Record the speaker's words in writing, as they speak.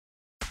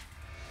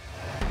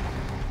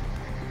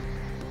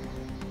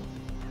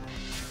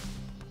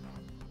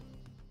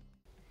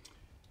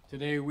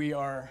Today we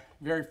are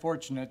very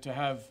fortunate to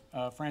have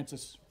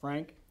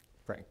Frank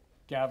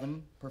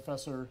Gavin.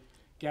 Professor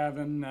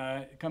Gavin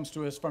comes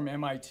to us from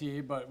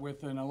MIT, but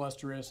with an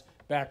illustrious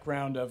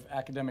background of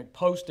academic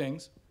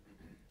postings.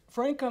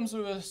 Frank comes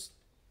to us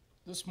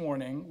this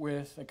morning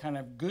with a kind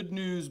of good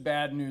news,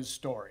 bad news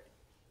story.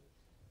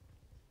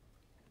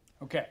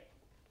 Okay,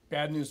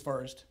 bad news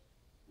first.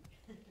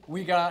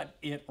 We got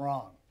it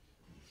wrong.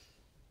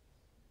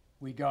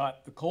 We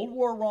got the Cold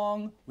War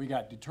wrong, we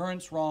got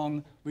deterrence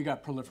wrong, we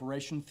got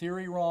proliferation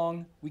theory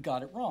wrong, we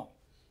got it wrong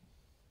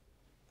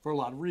for a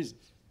lot of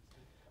reasons.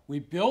 We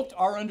built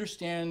our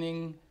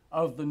understanding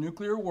of the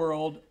nuclear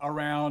world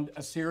around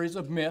a series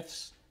of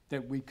myths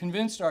that we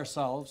convinced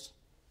ourselves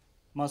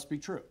must be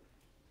true.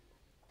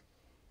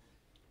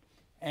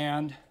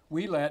 And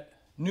we let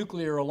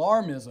nuclear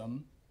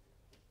alarmism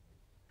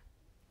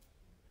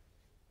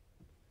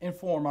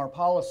inform our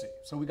policy.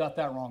 So we got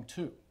that wrong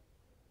too.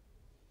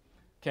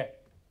 Okay.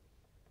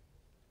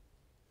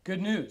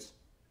 Good news.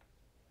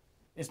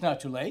 It's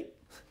not too late.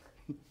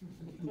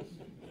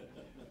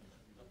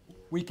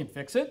 We can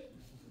fix it.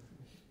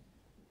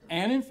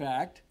 And in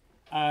fact,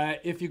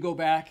 if you go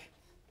back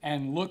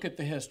and look at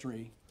the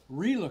history,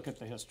 relook at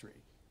the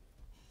history,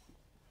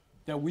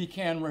 that we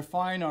can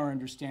refine our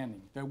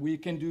understanding, that we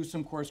can do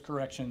some course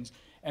corrections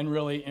and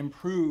really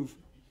improve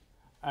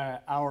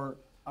our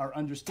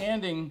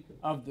understanding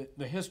of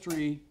the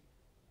history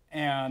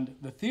and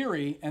the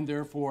theory, and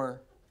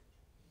therefore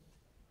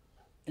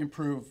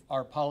improve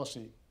our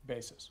policy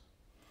basis.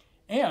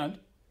 And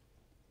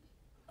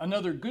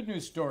another good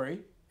news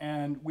story,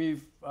 and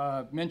we've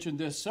mentioned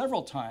this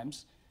several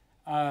times,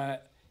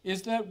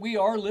 is that we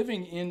are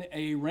living in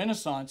a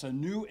renaissance, a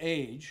new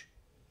age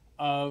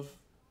of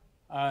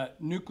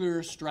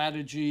nuclear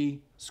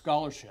strategy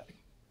scholarship.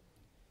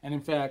 And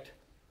in fact,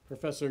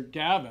 Professor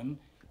Gavin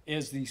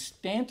is the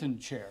Stanton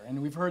Chair,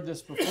 and we've heard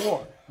this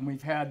before, and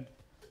we've had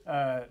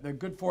the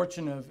good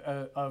fortune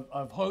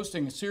of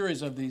hosting a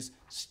series of these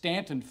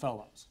Stanton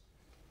Fellows.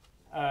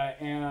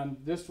 And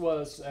this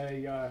was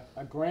a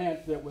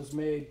grant that was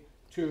made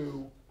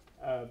to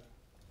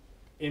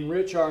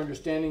enrich our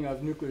understanding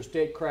of nuclear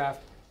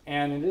statecraft,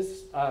 and it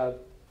is,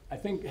 I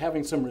think,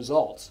 having some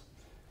results.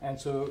 And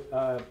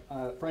so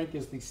Frank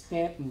is the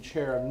Stanton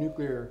Chair of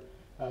Nuclear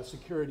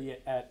Security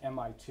at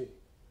MIT.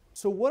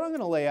 So what I'm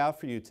going to lay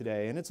out for you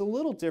today, and it's a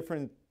little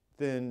different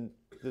than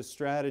the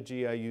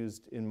strategy I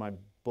used in my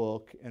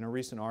book and a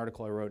recent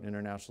article I wrote in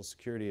International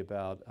Security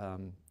about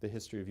the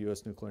history of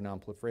U.S. nuclear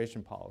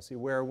nonproliferation policy,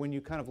 where when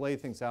you kind of lay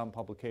things out in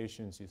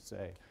publications, you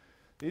say,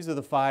 these are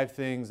the 5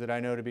 things that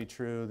I know to be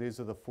true, these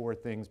are the 4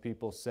 things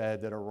people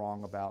said that are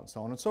wrong about, and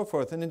so on and so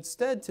forth. And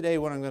instead today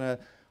what I'm going to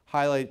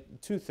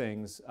highlight 2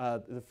 things.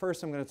 The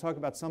first, I'm going to talk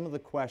about some of the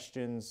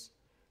questions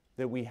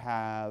that we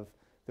have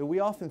that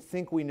we often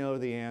think we know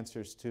the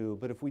answers to,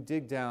 but if we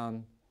dig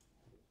down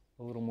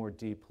a little more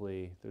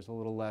deeply, there's a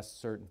little less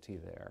certainty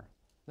there.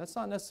 That's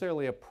not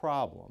necessarily a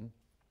problem,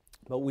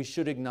 but we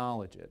should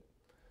acknowledge it.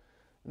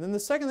 And then the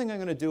second thing I'm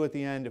going to do at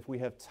the end, if we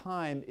have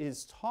time,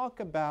 is talk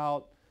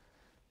about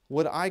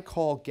what I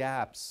call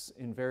gaps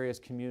in various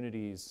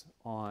communities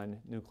on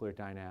nuclear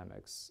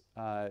dynamics.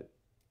 I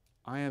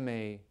am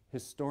a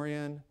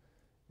historian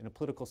in a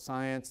political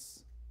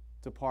science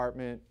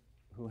department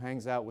who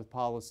hangs out with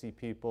policy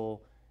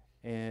people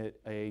at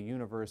a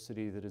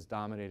university that is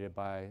dominated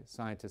by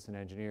scientists and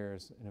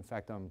engineers. And in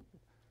fact, I'm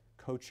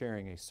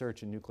co-chairing a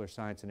search in nuclear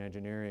science and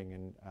engineering,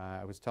 and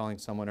I was telling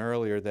someone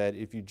earlier that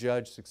if you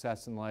judge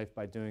success in life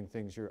by doing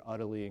things you're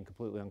utterly and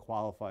completely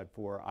unqualified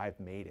for, I've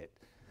made it.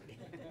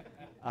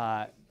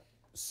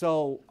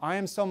 So I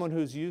am someone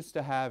who's used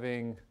to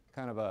having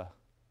kind of a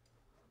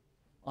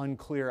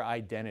unclear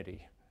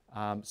identity.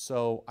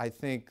 So I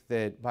think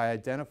that by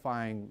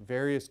identifying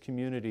various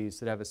communities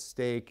that have a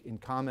stake in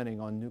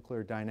commenting on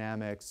nuclear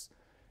dynamics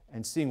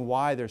and seeing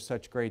why there's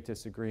such great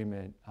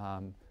disagreement,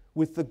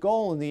 with the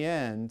goal in the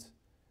end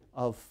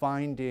of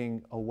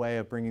finding a way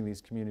of bringing these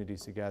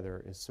communities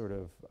together is sort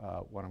of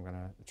what I'm going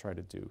to try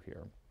to do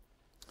here.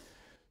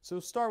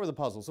 So start with the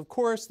puzzles. Of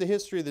course, the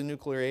history of the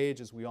nuclear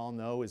age, as we all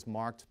know, is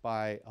marked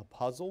by a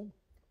puzzle.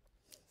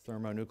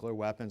 Thermonuclear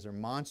weapons are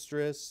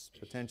monstrous,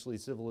 potentially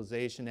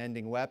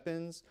civilization-ending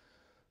weapons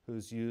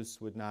whose use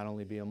would not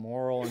only be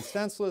immoral and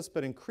senseless,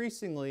 but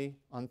increasingly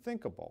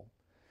unthinkable.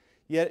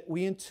 Yet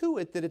we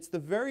intuit that it's the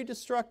very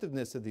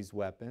destructiveness of these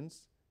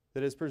weapons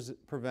that has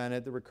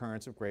prevented the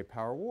recurrence of great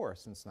power war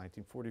since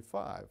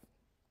 1945.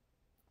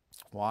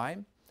 Why?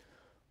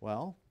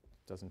 Well,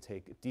 it doesn't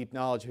take a deep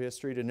knowledge of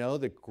history to know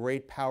that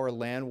great power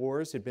land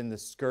wars had been the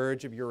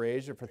scourge of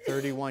Eurasia for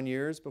 31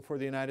 years before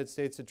the United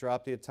States had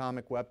dropped the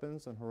atomic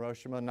weapons on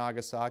Hiroshima and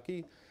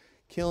Nagasaki,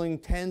 killing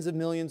tens of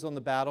millions on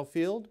the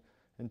battlefield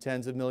and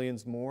tens of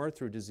millions more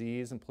through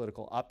disease and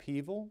political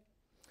upheaval.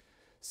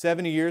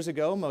 70 years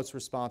ago, most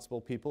responsible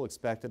people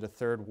expected a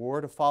third war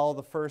to follow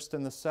the first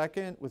and the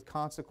second, with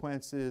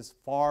consequences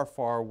far,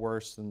 far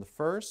worse than the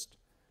first.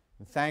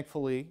 And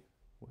thankfully,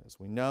 as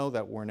we know,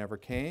 that war never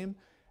came.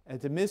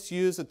 And to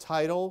misuse a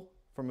title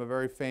from a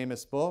very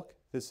famous book,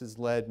 this has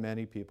led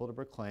many people to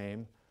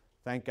proclaim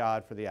Thank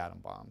God for the atom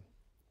bomb.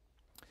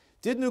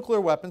 Did nuclear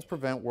weapons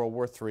prevent World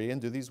War III,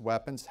 and do these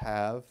weapons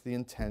have the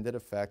intended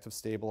effect of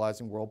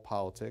stabilizing world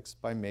politics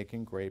by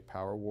making great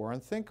power war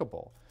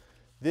unthinkable?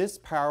 This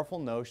powerful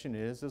notion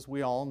is, as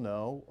we all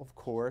know, of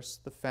course,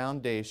 the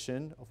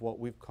foundation of what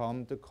we've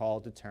come to call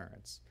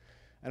deterrence.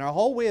 And our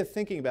whole way of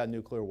thinking about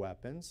nuclear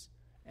weapons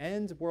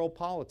and world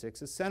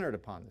politics is centered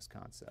upon this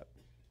concept.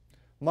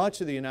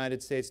 Much of the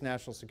United States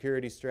national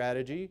security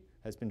strategy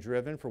has been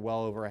driven for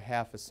well over a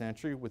half a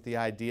century with the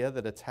idea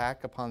that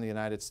attack upon the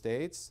United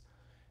States,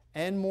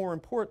 and more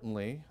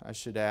importantly, I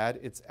should add,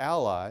 its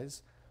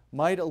allies,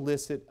 might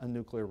elicit a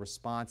nuclear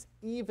response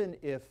even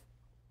if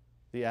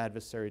the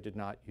adversary did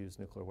not use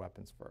nuclear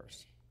weapons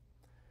first.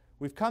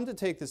 We've come to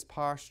take this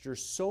posture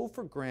so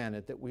for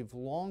granted that we've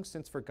long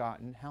since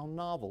forgotten how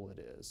novel it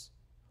is,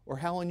 or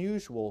how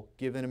unusual,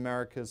 given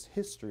America's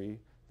history,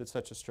 that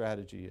such a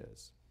strategy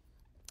is.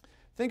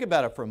 Think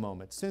about it for a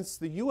moment. Since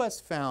the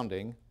U.S.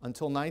 founding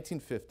until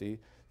 1950,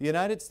 the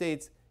United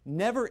States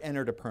never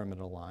entered a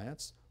permanent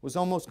alliance, was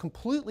almost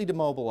completely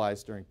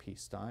demobilized during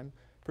peacetime,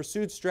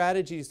 pursued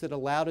strategies that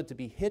allowed it to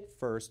be hit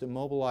first and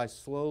mobilized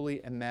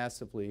slowly and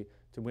massively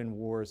to win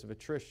wars of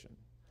attrition.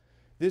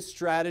 This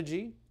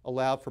strategy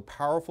allowed for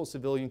powerful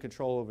civilian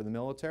control over the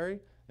military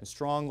and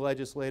strong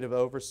legislative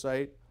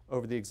oversight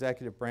over the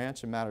executive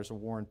branch in matters of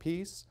war and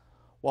peace,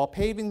 while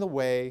paving the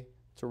way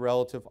to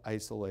relative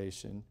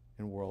isolation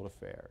in world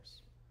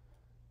affairs.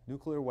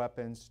 Nuclear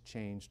weapons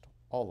changed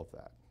all of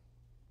that.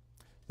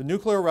 The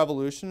nuclear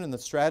revolution and the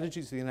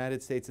strategies the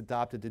United States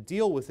adopted to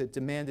deal with it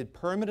demanded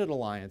permanent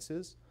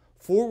alliances,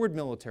 forward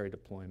military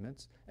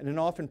deployments, and an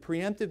often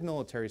preemptive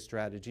military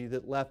strategy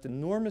that left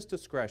enormous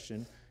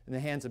discretion in the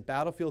hands of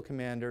battlefield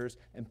commanders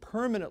and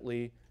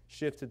permanently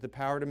shifted the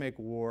power to make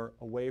war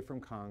away from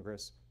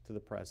Congress to the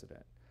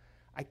President.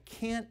 I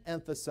can't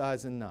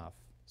emphasize enough,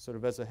 sort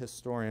of as a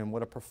historian,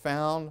 what a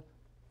profound,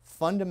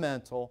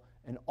 fundamental,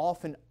 and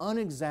often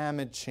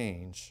unexamined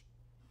change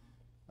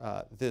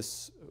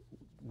this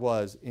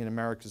was in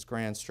America's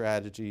grand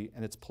strategy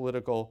and its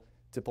political,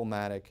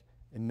 diplomatic,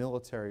 and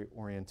military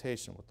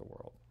orientation with the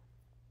world.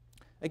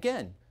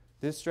 Again,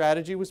 this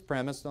strategy was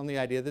premised on the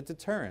idea that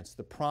deterrence,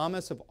 the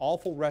promise of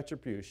awful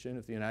retribution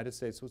if the United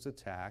States was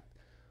attacked,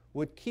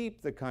 would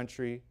keep the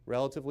country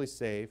relatively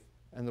safe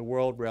and the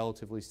world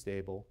relatively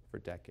stable for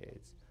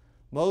decades.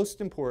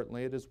 Most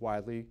importantly, it is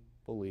widely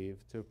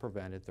believed to have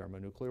prevented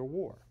thermonuclear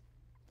war.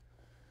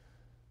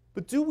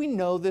 But do we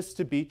know this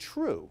to be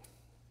true?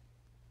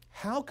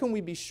 How can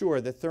we be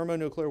sure that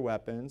thermonuclear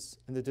weapons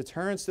and the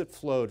deterrence that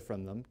flowed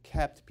from them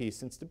kept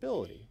peace and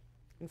stability?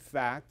 In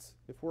fact,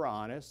 if we're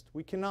honest,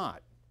 we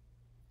cannot.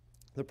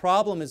 The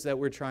problem is that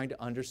we're trying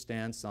to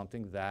understand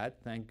something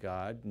that, thank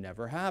God,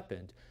 never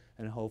happened,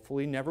 and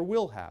hopefully never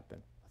will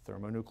happen, a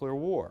thermonuclear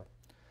war.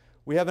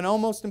 We have an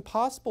almost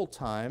impossible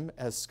time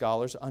as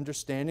scholars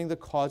understanding the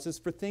causes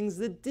for things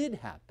that did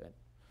happen,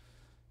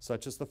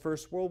 such as the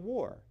First World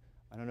War.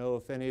 I don't know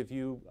if any of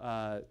you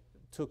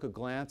took a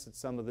glance at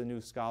some of the new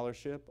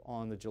scholarship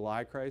on the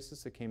July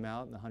crisis that came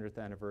out in the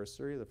 100th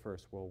anniversary of the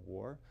First World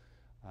War.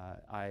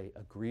 I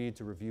agreed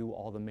to review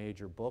all the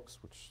major books,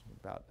 which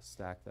are about a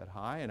stack that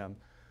high, and I'm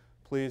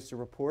pleased to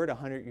report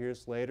 100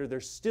 years later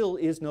there still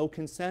is no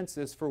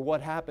consensus for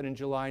what happened in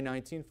July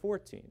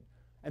 1914.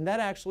 And that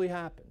actually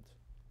happened.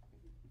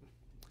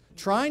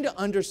 Trying to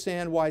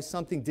understand why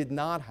something did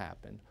not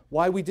happen,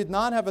 why we did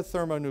not have a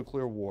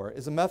thermonuclear war,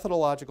 is a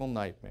methodological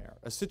nightmare,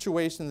 a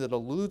situation that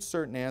eludes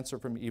certain answer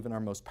from even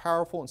our most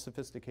powerful and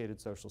sophisticated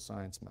social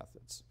science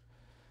methods.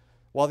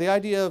 While the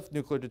idea of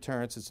nuclear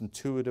deterrence is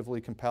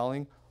intuitively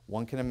compelling,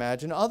 one can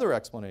imagine other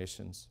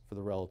explanations for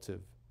the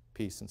relative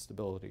peace and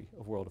stability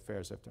of world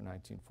affairs after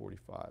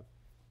 1945.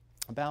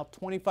 About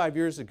 25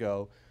 years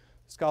ago,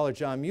 scholar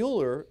John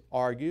Mueller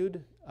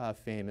argued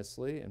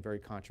famously and very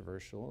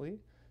controversially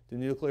that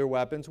nuclear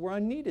weapons were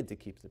unneeded to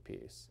keep the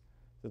peace,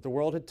 that the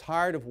world had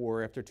tired of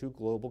war after two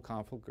global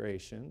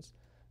conflagrations,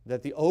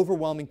 that the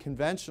overwhelming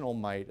conventional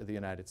might of the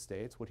United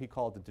States, what he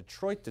called the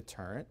Detroit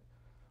deterrent,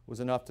 was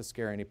enough to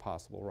scare any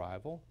possible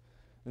rival.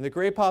 And the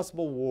great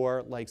possible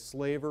war, like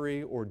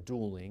slavery or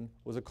dueling,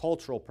 was a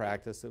cultural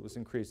practice that was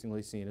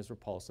increasingly seen as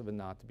repulsive and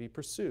not to be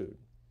pursued.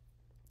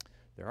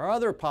 There are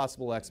other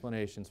possible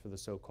explanations for the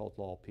so-called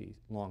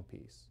long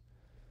peace.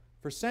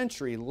 For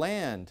centuries,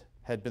 land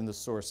had been the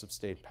source of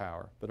state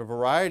power, but a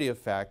variety of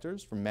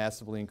factors, from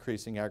massively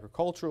increasing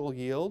agricultural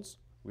yields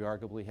 — we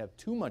arguably have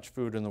too much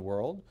food in the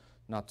world,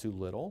 not too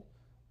little,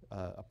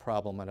 a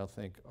problem I don't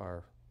think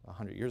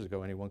 100 years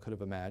ago anyone could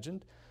have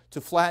imagined — to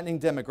flattening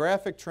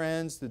demographic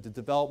trends, the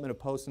development of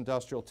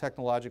post-industrial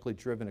technologically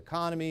driven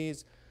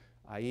economies,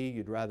 i.e.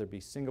 you'd rather be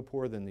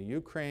Singapore than the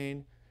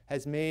Ukraine,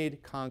 has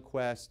made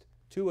conquest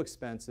too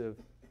expensive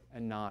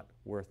and not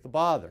worth the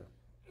bother.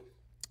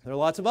 There are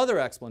lots of other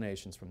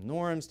explanations, from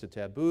norms to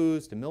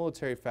taboos to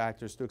military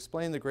factors, to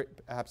explain the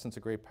absence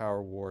of great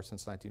power war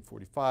since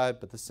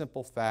 1945, but the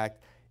simple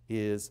fact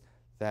is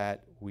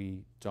that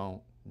we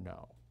don't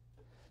know.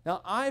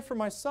 Now, I, for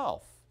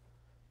myself,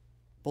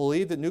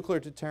 believe that nuclear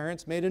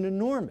deterrence made an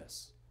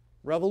enormous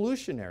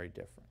revolutionary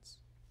difference.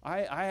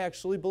 I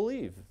actually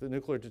believe the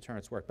nuclear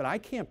deterrence work, but I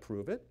can't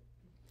prove it.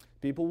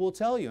 People will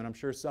tell you, and I'm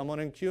sure someone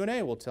in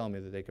Q&A will tell me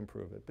that they can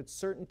prove it, but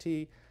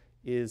certainty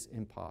is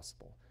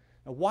impossible.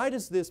 Now, why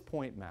does this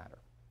point matter?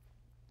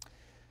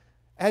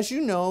 As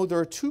you know, there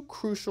are two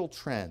crucial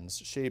trends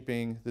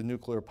shaping the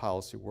nuclear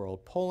policy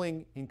world,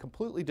 pulling in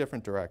completely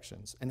different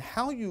directions, and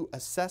how you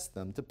assess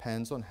them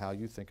depends on how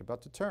you think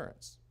about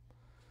deterrence.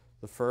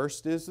 The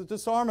first is the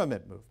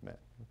disarmament movement,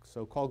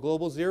 so-called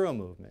global zero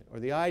movement, or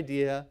the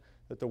idea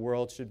that the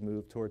world should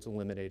move towards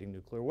eliminating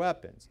nuclear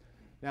weapons.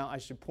 Now, I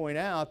should point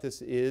out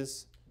this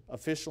is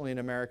officially an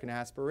American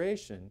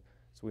aspiration,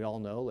 as we all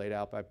know, laid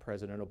out by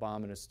President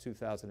Obama in his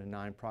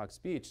 2009 Prague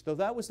speech, though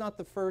that was not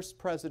the first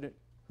president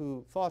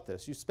who thought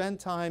this. You spend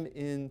time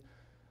in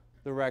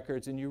the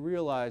records and you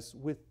realize,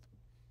 with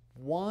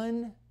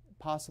one,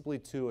 possibly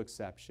two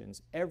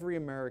exceptions, every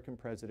American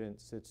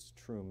president since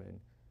Truman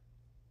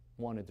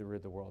wanted to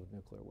rid the world of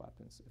nuclear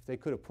weapons. If they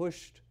could have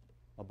pushed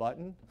a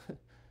button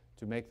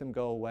to make them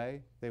go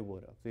away, they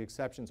would have. The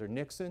exceptions are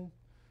Nixon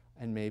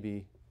and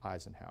maybe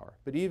Eisenhower.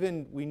 But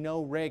even we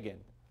know Reagan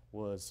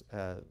was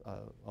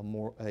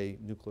a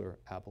nuclear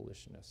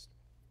abolitionist.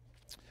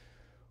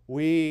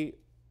 We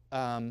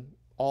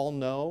all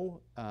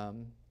know,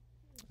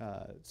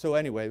 so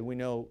anyway, we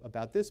know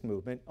about this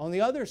movement. On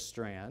the other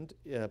strand,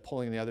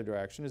 pulling in the other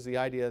direction, is the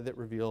idea that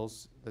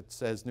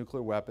says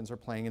nuclear weapons are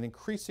playing an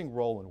increasing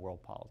role in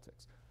world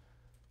politics.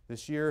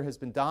 This year has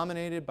been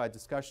dominated by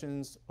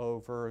discussions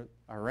over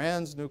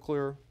Iran's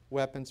nuclear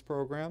weapons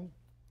program.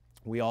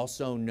 We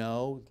also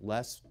know,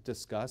 less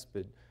discussed,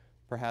 but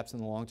perhaps in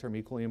the long term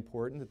equally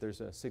important, that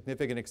there's a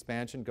significant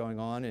expansion going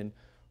on in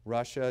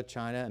Russia,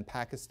 China, and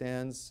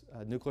Pakistan's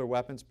nuclear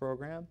weapons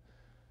program.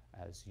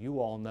 As you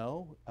all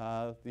know,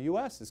 the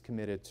U.S. is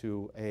committed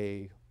to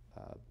a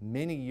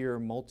many-year,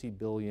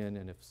 multi-billion,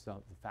 and if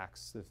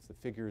the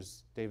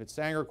figures David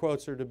Sanger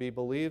quotes are to be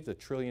believed, $1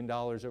 trillion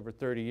over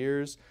 30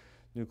 years,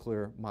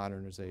 nuclear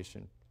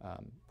modernization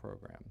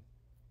program.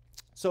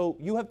 So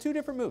you have two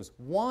different moves.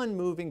 One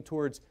moving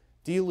towards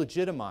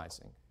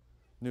delegitimizing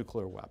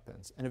nuclear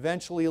weapons and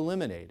eventually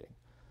eliminating.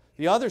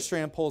 The other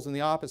strand pulls in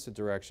the opposite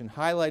direction,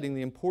 highlighting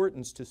the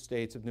importance to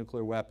states of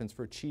nuclear weapons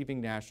for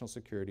achieving national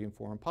security and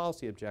foreign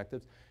policy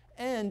objectives,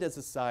 and, as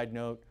a side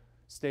note,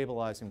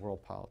 stabilizing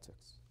world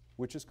politics,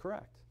 which is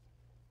correct.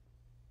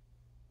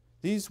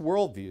 These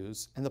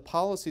worldviews and the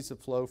policies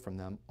that flow from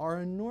them are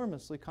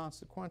enormously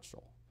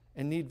consequential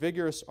and need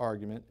vigorous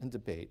argument and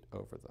debate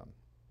over them.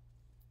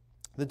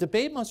 The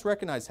debate must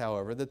recognize,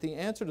 however, that the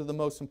answer to the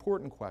most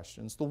important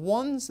questions, the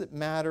ones that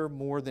matter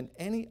more than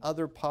any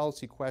other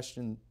policy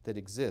question that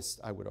exists,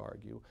 I would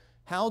argue,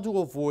 how to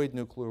avoid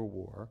nuclear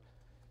war,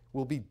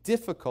 will be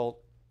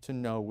difficult to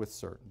know with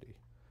certainty.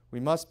 We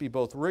must be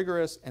both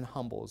rigorous and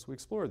humble as we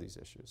explore these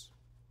issues.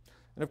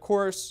 And of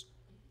course,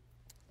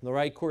 the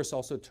right course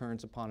also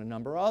turns upon a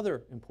number of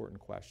other important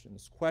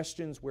questions,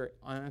 questions where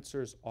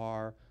answers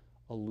are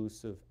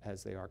elusive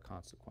as they are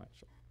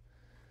consequential.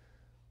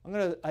 I'm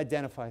going to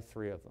identify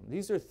three of them.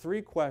 These are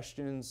three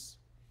questions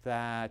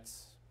that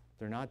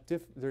they're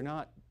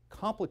not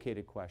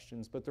complicated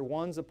questions, but they're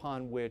ones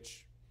upon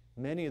which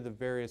many of the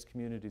various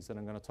communities that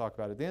I'm going to talk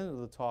about at the end of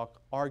the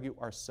talk argue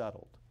are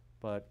settled,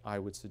 but I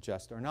would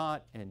suggest are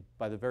not, and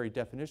by the very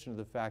definition of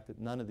the fact that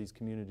none of these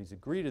communities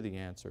agree to the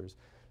answers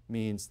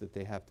means that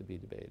they have to be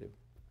debated.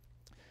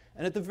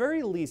 And at the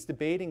very least,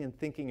 debating and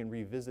thinking and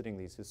revisiting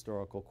these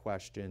historical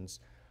questions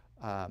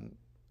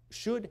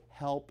should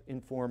help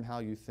inform how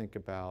you think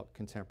about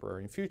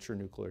contemporary and future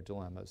nuclear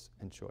dilemmas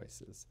and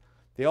choices.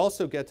 They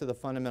also get to the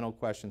fundamental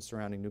questions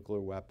surrounding nuclear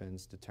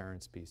weapons,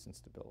 deterrence, peace, and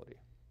stability.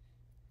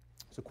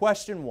 So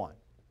question one,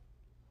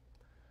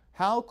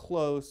 how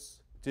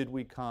close did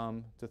we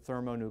come to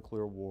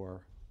thermonuclear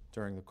war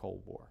during the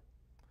Cold War?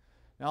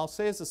 Now, I'll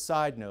say as a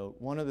side note,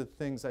 one of the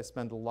things I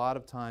spend a lot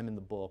of time in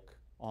the book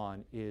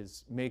on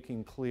is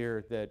making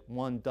clear that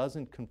one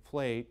doesn't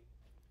conflate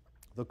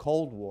the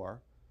Cold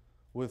War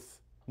with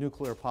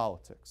nuclear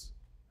politics,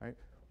 right?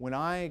 When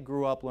I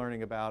grew up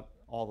learning about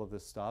all of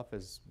this stuff,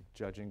 as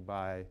judging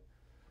by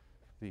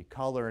the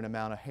color and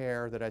amount of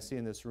hair that I see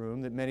in this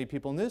room, that many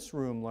people in this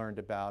room learned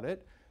about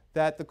it,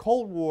 that the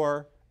Cold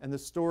War and the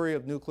story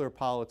of nuclear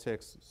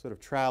politics sort of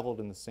traveled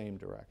in the same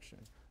direction.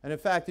 And in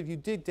fact, if you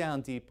dig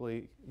down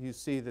deeply, you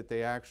see that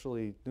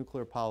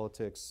nuclear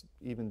politics,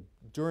 even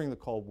during the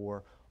Cold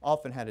War,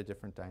 often had a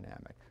different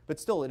dynamic. But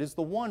still, it is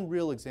the one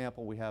real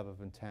example we have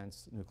of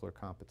intense nuclear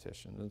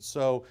competition. And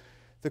so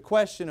the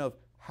question of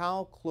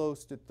how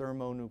close did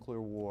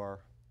thermonuclear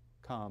war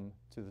come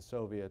to the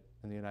Soviet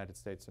and the United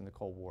States in the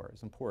Cold War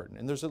is important.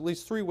 And there's at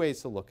least three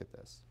ways to look at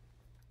this.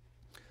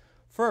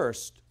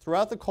 First,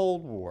 throughout the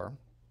Cold War,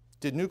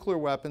 did nuclear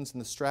weapons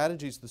and the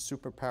strategies the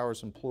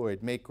superpowers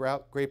employed make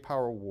great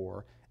power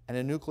war and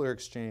a nuclear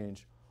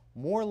exchange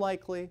more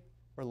likely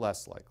or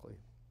less likely?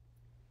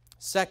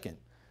 Second,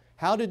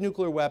 how did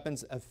nuclear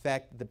weapons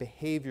affect the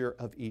behavior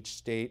of each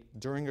state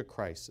during a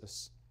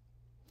crisis?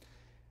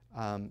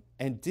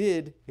 And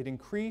did it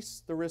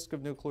increase the risk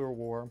of nuclear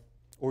war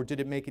Or did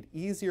it make it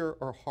easier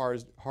or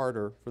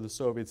harder for the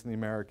Soviets and the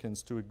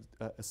Americans to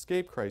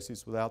escape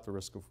crises without the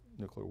risk of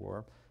nuclear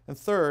war? And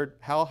third,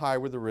 how high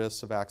were the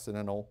risks of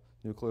accidental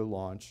nuclear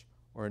launch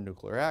or a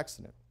nuclear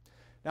accident?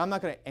 Now, I'm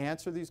not going to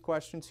answer these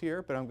questions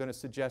here, but I'm going to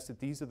suggest that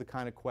these are the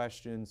kind of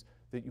questions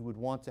that you would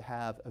want to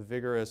have a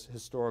vigorous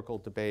historical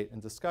debate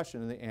and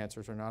discussion, and the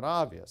answers are not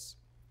obvious.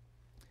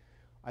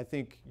 I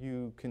think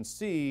you can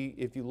see,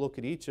 if you look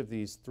at each of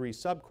these three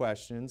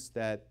sub-questions,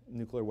 that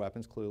nuclear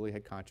weapons clearly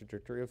had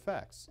contradictory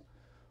effects.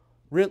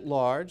 Writ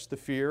large, the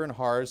fear and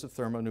horrors of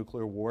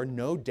thermonuclear war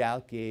no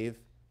doubt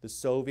gave the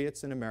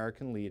Soviets and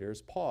American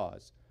leaders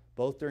pause,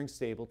 both during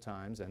stable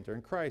times and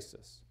during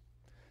crisis.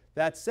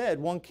 That said,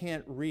 one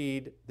can't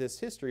read this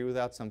history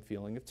without some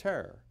feeling of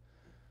terror.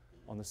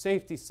 On the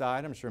safety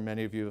side, I'm sure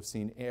many of you have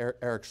seen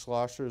Eric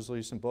Schlosser's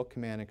recent book,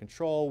 Command and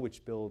Control,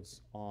 which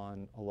builds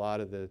on a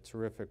lot of the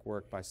terrific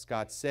work by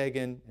Scott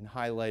Sagan in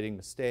highlighting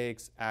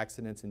mistakes,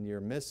 accidents, and near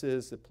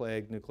misses that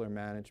plague nuclear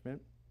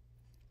management.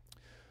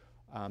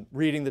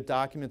 Reading the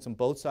documents on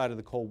both sides of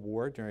the Cold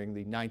War during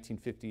the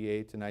 1958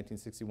 to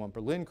 1961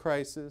 Berlin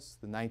crisis,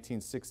 the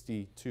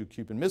 1962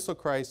 Cuban Missile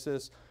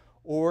Crisis,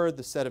 or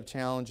the set of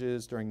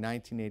challenges during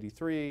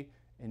 1983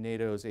 in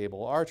NATO's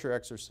Able Archer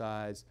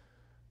exercise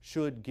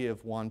should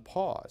give one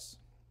pause.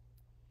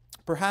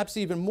 Perhaps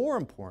even more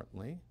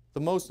importantly, the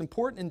most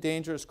important and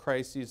dangerous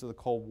crises of the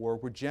Cold War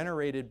were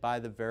generated by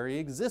the very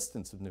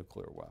existence of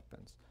nuclear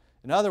weapons.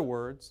 In other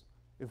words,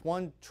 if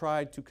one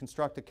tried to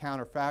construct a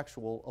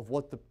counterfactual of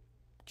what the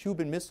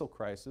Cuban Missile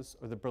Crisis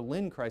or the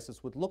Berlin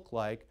crisis would look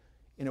like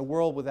in a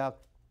world without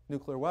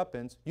nuclear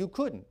weapons, you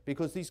couldn't,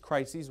 because these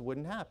crises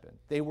wouldn't happen.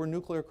 They were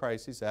nuclear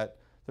crises at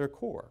their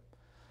core.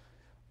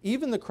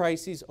 Even the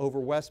crises over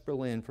West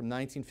Berlin from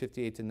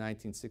 1958 to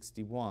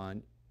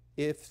 1961,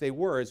 if they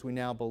were, as we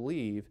now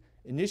believe,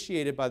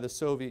 initiated by the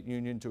Soviet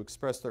Union to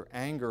express their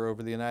anger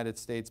over the United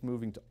States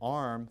moving to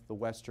arm the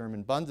West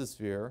German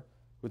Bundeswehr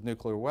with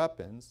nuclear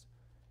weapons,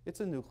 it's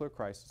a nuclear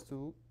crisis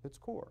to its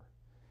core.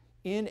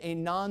 In a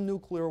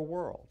non-nuclear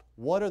world,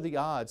 what are the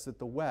odds that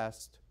the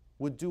West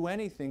would do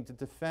anything to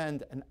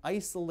defend an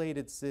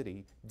isolated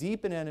city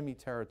deep in enemy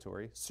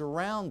territory,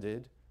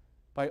 surrounded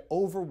by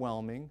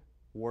overwhelming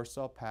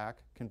Warsaw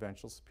Pact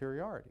conventional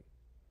superiority?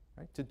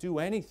 Right? To do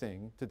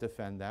anything to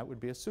defend that would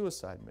be a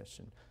suicide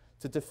mission.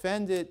 To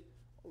defend it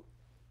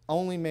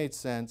only made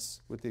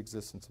sense with the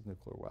existence of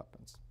nuclear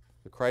weapons.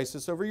 The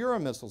crisis over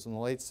Euromissiles in the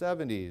late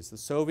 70s, the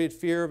Soviet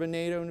fear of a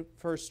NATO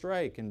first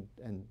strike, and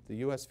the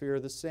US fear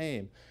of the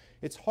same.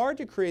 It's hard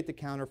to create the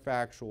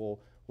counterfactual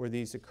where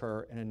these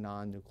occur in a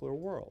non-nuclear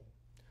world.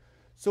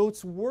 So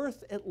it's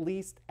worth at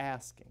least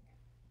asking,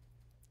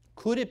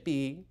 could it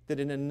be that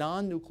in a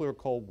non-nuclear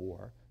Cold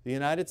War, the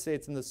United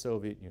States and the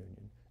Soviet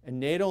Union, and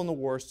NATO and the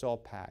Warsaw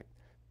Pact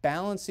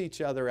balance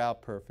each other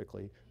out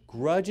perfectly,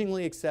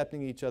 grudgingly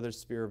accepting each other's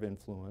sphere of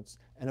influence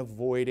and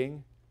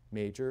avoiding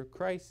major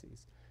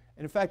crises?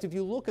 And in fact, if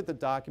you look at the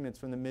documents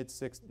from the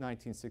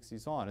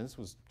mid-1960s on, and this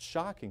was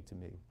shocking to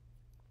me,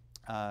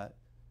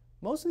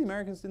 most of the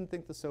Americans didn't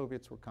think the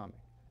Soviets were coming.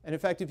 And in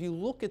fact, if you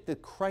look at the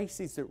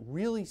crises that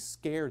really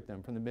scared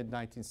them from the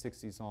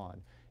mid-1960s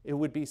on, it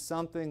would be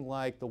something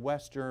like the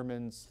West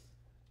Germans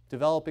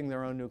developing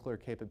their own nuclear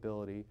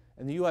capability,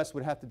 and the US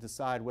would have to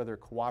decide whether it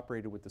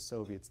cooperated with the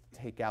Soviets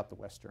to take out the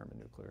West German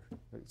nuclear.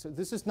 So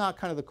this is not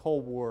kind of the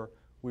Cold War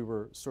we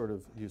were sort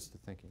of used to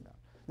thinking about.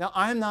 Now,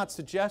 I'm not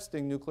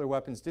suggesting nuclear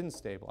weapons didn't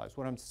stabilize.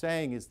 What I'm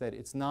saying is that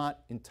it's not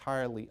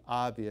entirely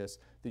obvious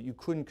that you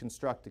couldn't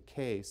construct a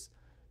case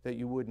that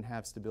you wouldn't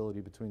have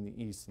stability between the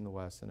East and the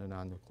West in a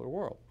non-nuclear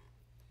world.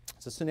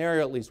 It's a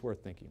scenario at least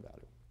worth thinking about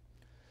it.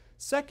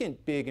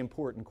 Second big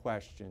important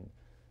question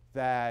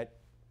that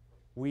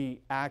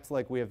we act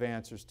like we have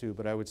answers to,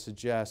 but I would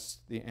suggest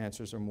the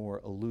answers are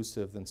more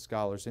elusive than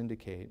scholars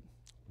indicate.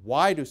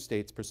 Why do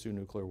states pursue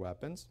nuclear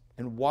weapons?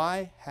 And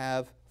why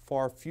have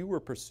far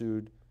fewer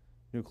pursued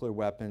nuclear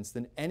weapons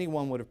than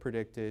anyone would have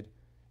predicted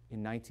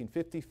in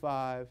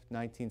 1955,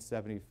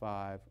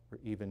 1975, or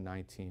even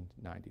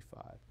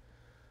 1995?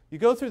 You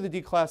go through the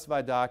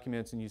declassified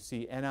documents and you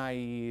see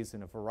NIEs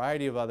and a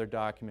variety of other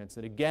documents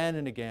that again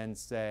and again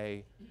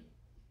say,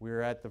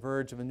 we're at the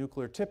verge of a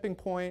nuclear tipping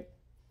point.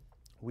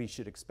 We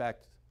should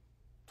expect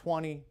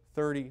 20,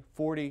 30,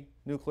 40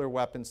 nuclear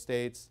weapon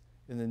states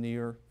in the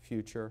near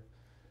future.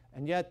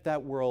 And yet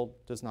that world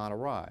does not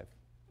arrive.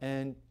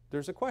 And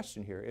there's a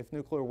question here. If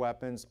nuclear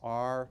weapons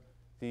are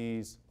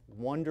these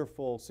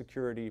wonderful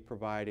security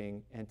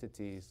providing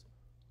entities,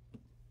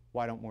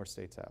 why don't more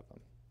states have them?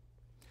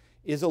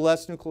 Is a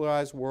less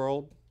nuclearized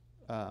world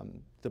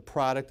the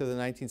product of the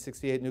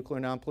 1968 Nuclear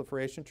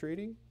Non-Proliferation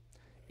Treaty?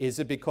 Is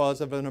it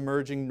because of an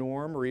emerging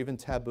norm or even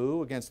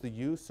taboo against the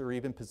use or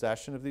even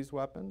possession of these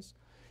weapons?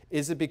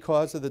 Is it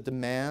because of the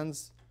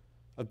demands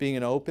of being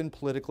an open,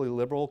 politically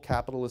liberal,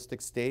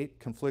 capitalistic state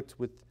conflict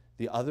with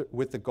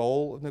the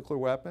goal of nuclear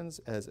weapons,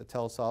 as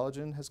Atel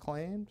Sologen has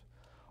claimed?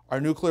 Are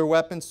nuclear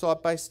weapons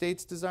sought by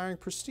states desiring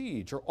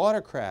prestige or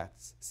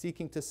autocrats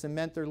seeking to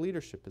cement their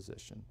leadership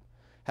position?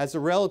 Has a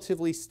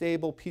relatively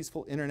stable,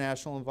 peaceful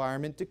international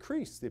environment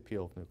decreased the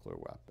appeal of nuclear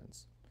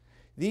weapons?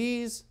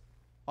 These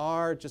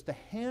are just a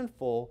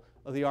handful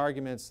of the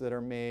arguments that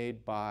are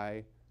made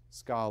by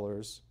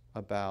scholars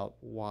about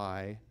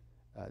why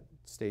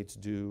states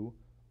do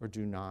or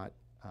do not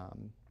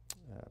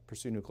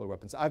pursue nuclear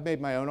weapons. I've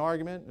made my own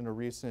argument in a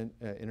recent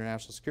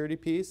international security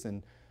piece,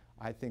 and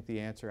I think the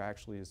answer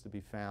actually is to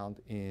be found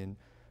in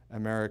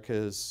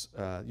America's,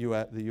 the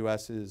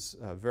U.S.'s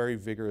very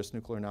vigorous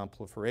nuclear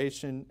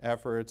nonproliferation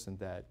efforts, and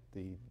that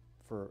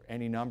for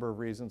any number of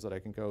reasons that I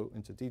can go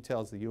into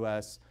details, the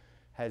U.S.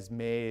 has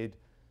made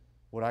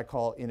what I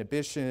call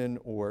inhibition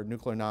or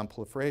nuclear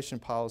nonproliferation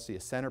policy a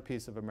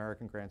centerpiece of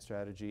American grand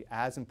strategy,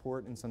 as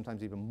important and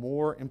sometimes even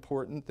more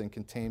important than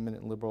containment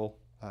and liberal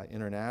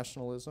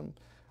internationalism.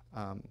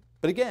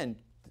 But again,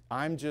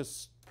 I'm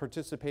just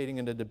participating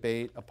in a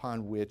debate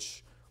upon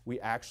which we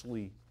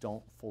actually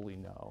don't fully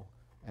know,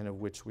 and of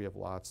which we have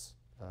lots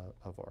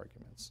of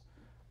arguments.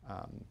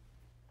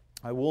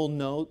 I will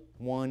note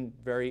one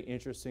very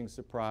interesting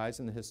surprise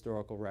in the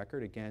historical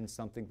record, again,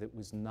 something that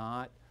was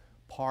not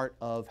part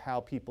of how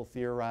people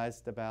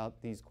theorized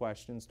about these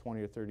questions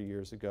 20 or 30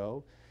 years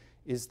ago,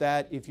 is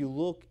that if you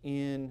look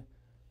in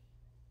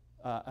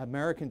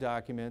American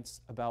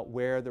documents about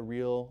where the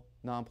real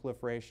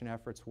nonproliferation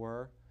efforts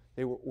were,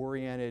 they were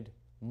oriented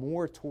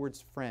more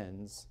towards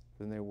friends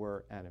than they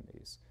were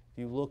enemies. If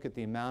you look at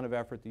the amount of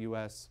effort the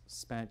U.S.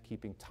 spent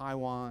keeping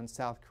Taiwan,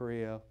 South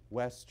Korea,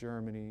 West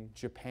Germany,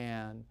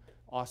 Japan,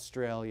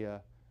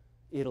 Australia,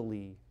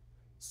 Italy,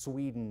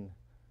 Sweden,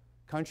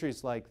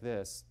 countries like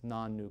this,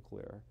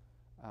 non-nuclear,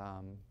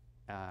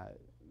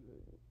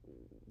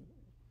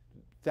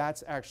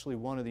 that's actually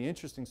one of the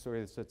interesting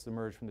stories that's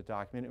emerged from the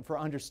document, and for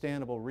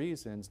understandable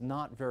reasons,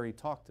 not very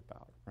talked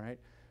about, right?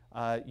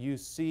 You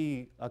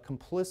see a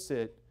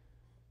complicit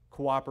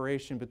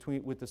cooperation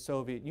with the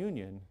Soviet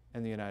Union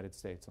and the United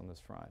States on this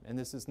front. And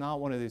this is not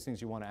one of these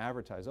things you want to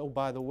advertise. Oh,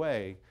 by the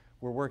way,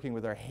 we're working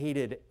with our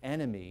hated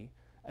enemy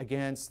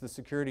against the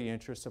security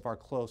interests of our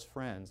close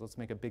friends. Let's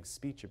make a big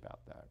speech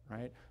about that,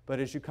 right? But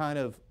as you kind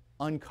of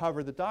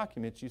uncover the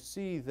documents, you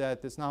see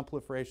that this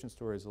nonproliferation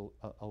story is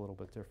a little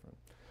bit different.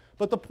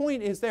 But the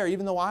point is there,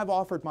 even though I've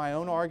offered my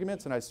own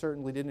arguments, and I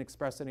certainly didn't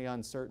express any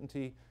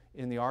uncertainty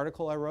in the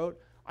article I wrote,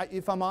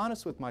 if I'm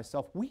honest with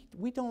myself,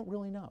 we don't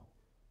really know.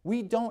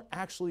 We don't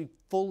actually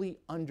fully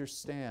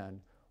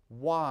understand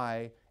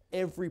why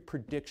every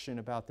prediction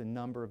about the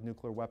number of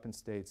nuclear weapon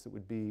states that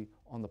would be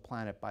on the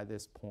planet by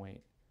this point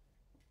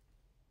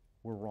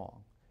were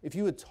wrong. If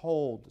you had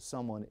told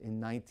someone in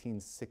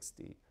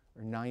 1960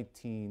 or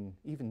even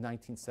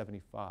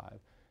 1975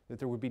 that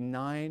there would be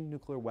 9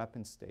 nuclear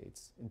weapon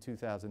states in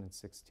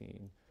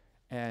 2016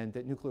 and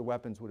that nuclear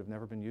weapons would have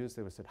never been used,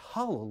 they would have said,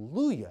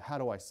 hallelujah, how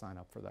do I sign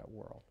up for that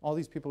world? All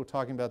these people were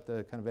talking about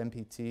the kind of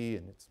NPT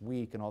and it's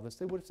weak and all this.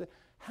 They would have said,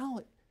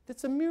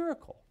 that's a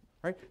miracle,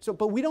 right? So,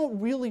 but we don't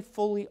really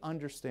fully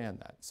understand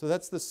that. So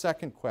that's the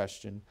second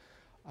question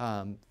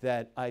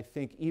that I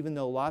think, even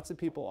though lots of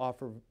people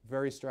offer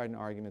very strident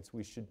arguments,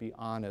 we should be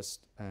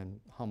honest and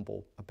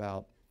humble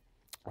about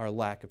our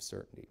lack of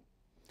certainty.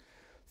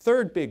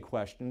 Third big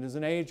question is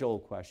an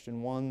age-old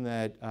question, one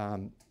that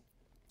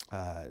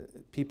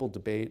people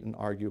debate and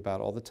argue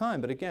about all the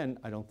time. But again,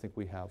 I don't think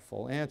we have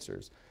full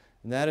answers.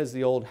 And that is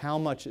the old, how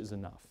much is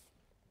enough?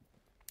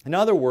 In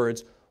other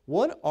words,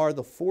 what are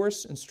the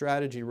force and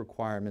strategy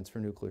requirements for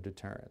nuclear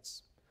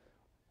deterrence?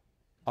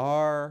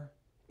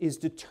 Is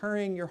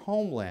deterring your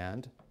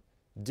homeland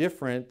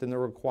different than the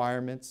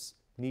requirements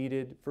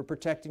needed for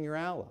protecting your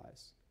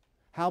allies?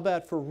 How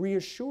about for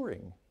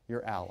reassuring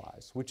your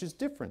allies, which is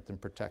different than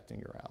protecting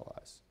your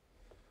allies?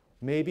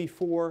 Maybe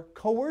for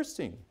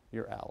coercing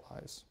your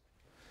allies.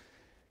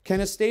 Can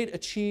a state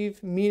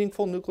achieve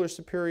meaningful nuclear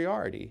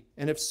superiority?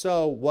 And if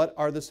so, what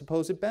are the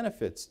supposed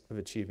benefits of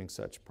achieving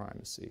such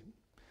primacy?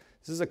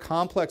 This is a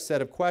complex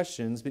set of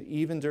questions, but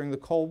even during the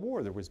Cold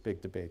War, there was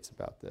big debates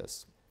about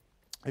this.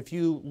 If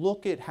you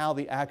look at how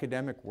the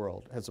academic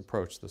world has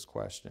approached this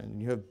question,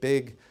 you have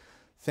big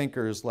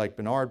thinkers like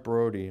Bernard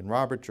Brodie and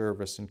Robert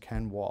Jervis and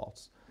Ken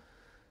Waltz.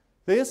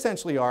 They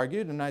essentially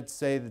argued, and I'd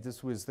say that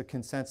this was the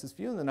consensus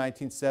view in the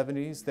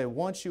 1970s, that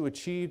once you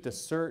achieved a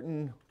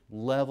certain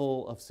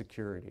level of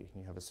security,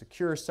 you have a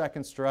secure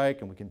second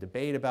strike, and we can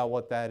debate about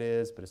what that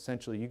is, but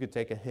essentially you could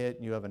take a hit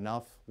and you have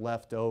enough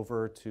left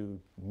over to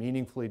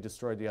meaningfully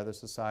destroy the other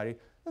society,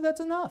 and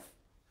that's enough.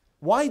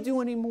 Why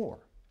do any more?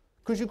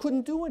 Because you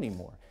couldn't do any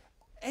more.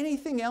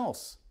 Anything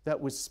else that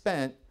was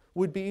spent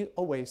would be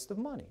a waste of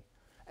money.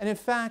 And in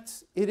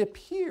fact, it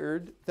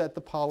appeared that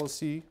the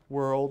policy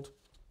world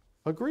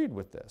agreed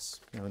with this.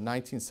 In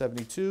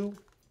 1972,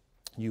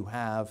 you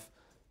have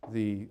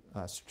the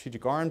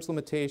strategic arms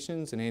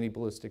limitations and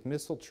anti-ballistic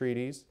missile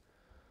treaties,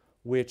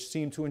 which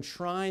seem to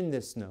enshrine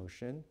this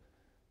notion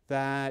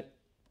that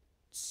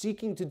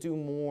seeking to do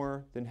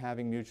more than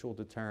having mutual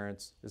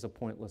deterrence is a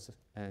pointless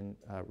and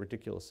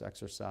ridiculous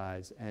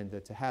exercise, and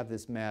that to have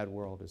this mad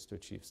world is to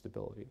achieve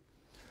stability.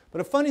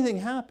 But a funny thing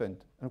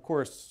happened, and of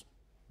course,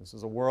 this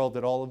is a world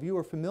that all of you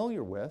are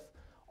familiar with.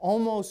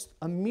 almost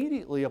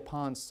immediately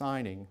upon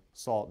signing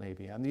SALT and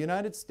ABM, the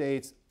United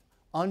States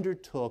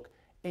undertook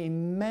a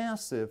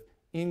massive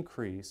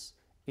increase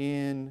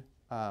in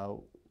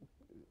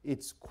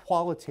its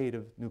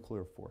qualitative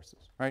nuclear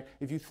forces, right?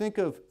 If you think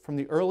of from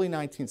the early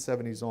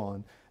 1970s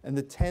on and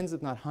the tens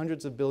if not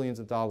hundreds of billions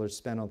of dollars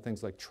spent on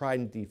things like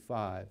Trident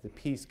D5, the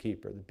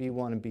Peacekeeper, the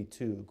B-1 and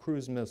B-2,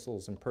 cruise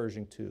missiles and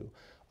Pershing II,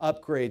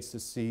 upgrades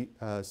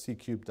to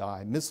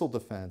C-cubed-I, missile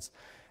defense,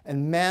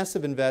 and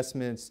massive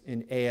investments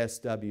in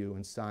ASW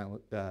and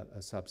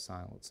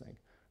sub-silencing,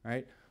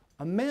 right?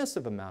 A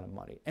massive amount of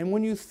money. And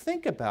when you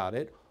think about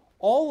it,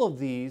 all of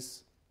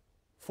these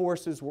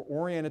forces were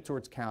oriented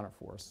towards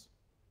counterforce,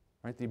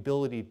 right? The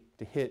ability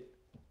to hit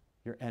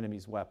your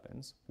enemy's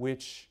weapons,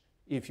 which,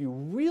 if you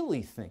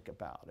really think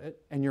about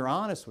it, and you're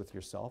honest with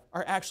yourself,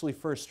 are actually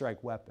first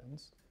strike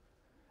weapons.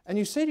 And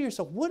you say to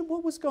yourself,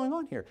 what was going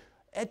on here?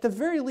 At the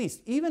very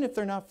least, even if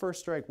they're not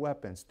first strike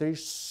weapons, they're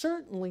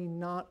certainly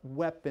not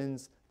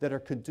weapons that are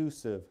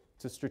conducive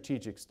to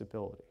strategic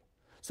stability.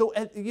 So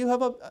you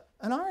have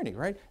an irony,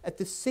 right? At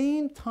the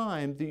same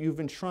time that you've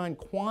enshrined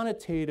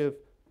quantitative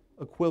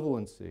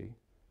equivalency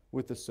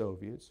with the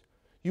Soviets,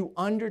 you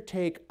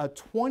undertake a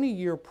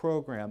 20-year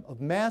program of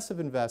massive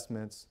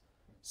investments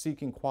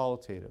seeking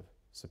qualitative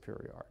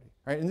superiority,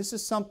 right? And this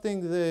is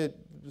something that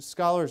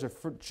scholars are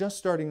just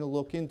starting to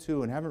look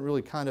into and haven't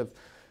really kind of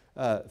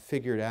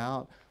figured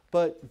out.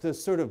 But the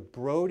sort of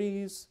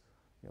Brodies,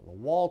 the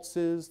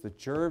Waltzes, the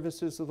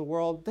Jervises of the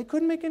world, they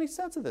couldn't make any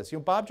sense of this.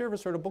 Bob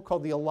Jervis wrote a book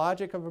called The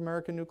Illogic of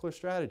American Nuclear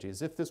Strategy,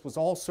 as if this was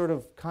all sort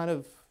of kind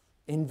of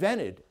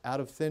invented out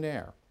of thin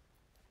air.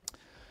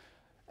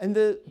 And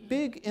the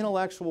big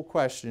intellectual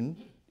question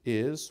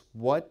is,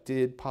 what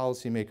did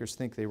policymakers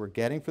think they were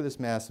getting for this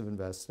massive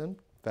investment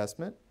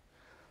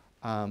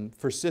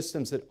for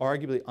systems that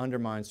arguably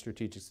undermine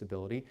strategic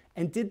stability,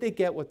 and did they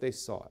get what they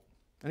sought?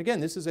 And again,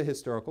 this is a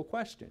historical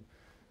question.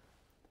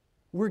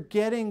 We're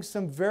getting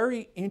some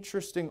very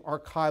interesting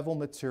archival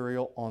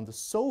material on the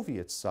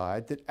Soviet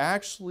side that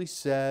actually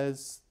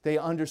says they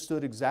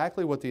understood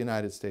exactly what the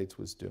United States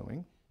was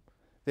doing.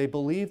 They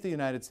believed the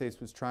United States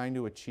was trying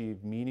to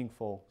achieve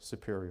meaningful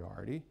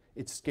superiority.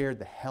 It scared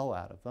the hell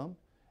out of them.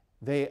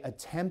 They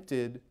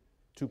attempted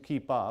to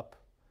keep up,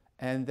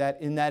 and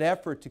that in that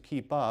effort to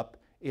keep up,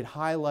 it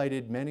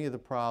highlighted many of the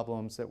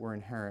problems that were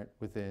inherent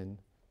within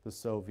the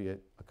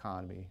Soviet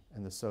economy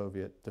and the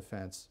Soviet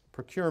defense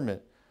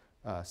procurement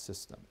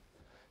system.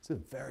 It's a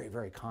very,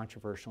 very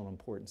controversial and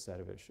important set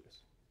of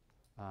issues.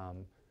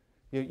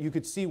 You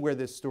could see where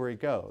this story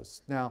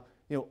goes. Now,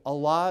 a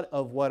lot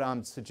of what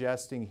I'm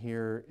suggesting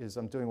here is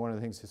I'm doing one of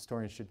the things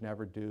historians should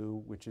never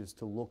do, which is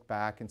to look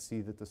back and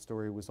see that the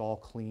story was all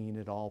clean,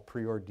 it all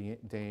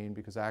preordained,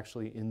 because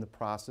actually in the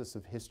process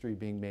of history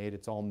being made,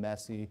 it's all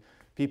messy.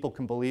 People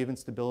can believe in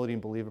stability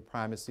and believe in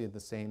primacy at the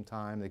same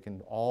time. They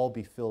can all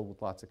be filled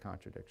with lots of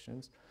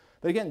contradictions.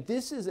 But again,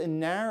 this is a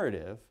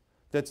narrative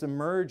that's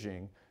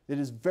emerging that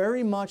is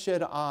very much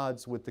at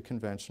odds with the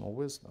conventional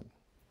wisdom.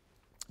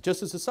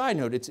 Just as a side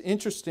note, it's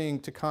interesting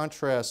to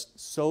contrast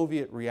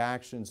Soviet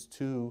reactions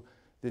to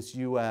this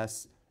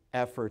US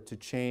effort to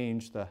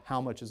change the how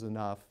much is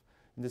enough,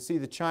 and to see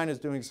that China is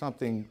doing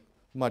something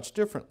much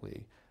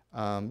differently.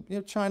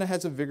 China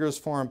has a vigorous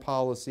foreign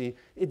policy.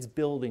 It's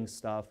building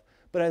stuff.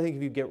 But I think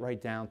if you get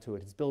right down to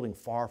it, it's building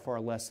far,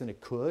 far less than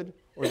it could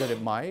or that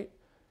it might.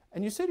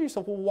 And you say to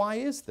yourself, well, why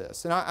is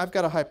this? And I've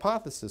got a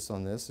hypothesis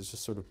on this. It's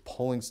just sort of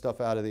pulling stuff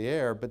out of the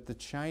air. But the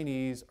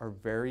Chinese are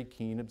very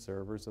keen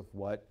observers of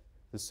what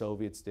the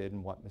Soviets did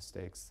and what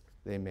mistakes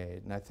they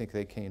made. And I think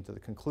they came to the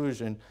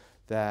conclusion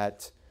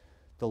that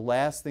the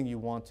last thing you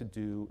want to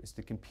do is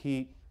to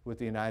compete with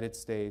the United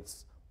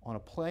States on a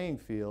playing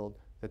field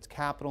that's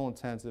capital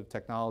intensive,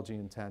 technology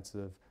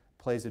intensive,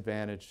 plays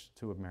advantage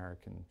to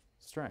American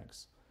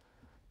strengths.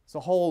 It's a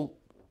whole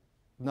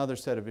another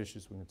set of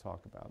issues we can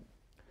talk about.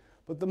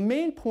 But the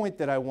main point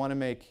that I want to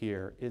make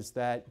here is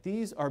that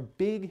these are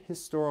big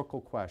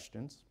historical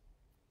questions,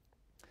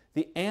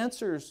 the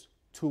answers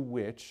to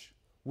which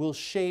will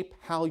shape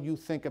how you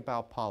think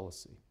about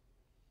policy.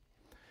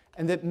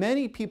 And that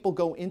many people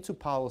go into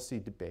policy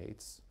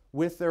debates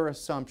with their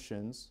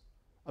assumptions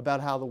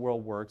about how the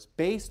world works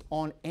based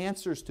on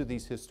answers to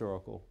these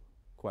historical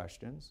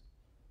questions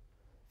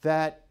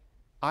that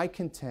I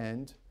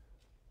contend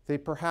they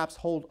perhaps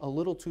hold a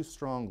little too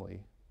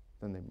strongly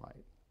than they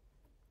might.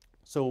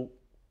 So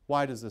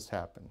why does this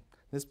happen?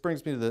 This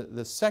brings me to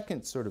the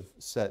second sort of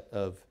set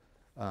of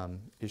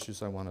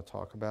issues I want to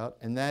talk about,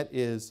 and that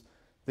is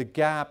the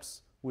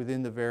gaps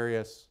within the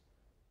various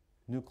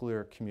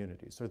nuclear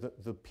communities, or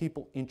the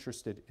people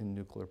interested in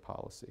nuclear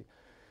policy.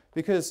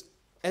 Because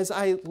as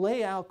I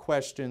lay out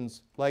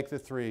questions like the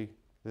three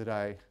that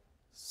I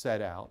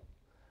set out,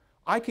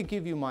 I could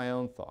give you my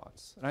own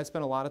thoughts, and I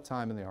spent a lot of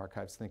time in the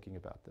archives thinking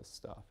about this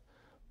stuff.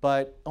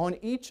 But on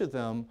each of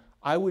them,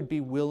 I would be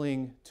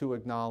willing to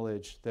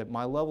acknowledge that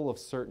my level of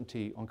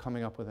certainty on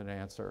coming up with an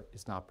answer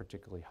is not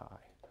particularly high.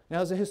 Now,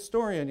 as a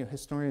historian,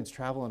 historians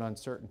travel in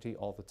uncertainty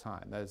all the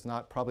time. That is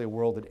not probably a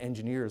world that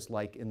engineers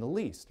like in the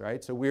least,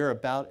 right? So we're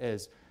about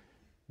as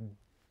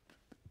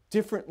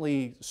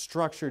differently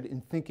structured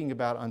in thinking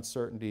about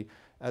uncertainty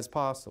as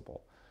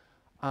possible.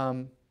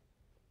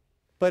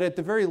 But at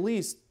the very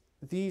least,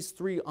 these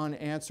three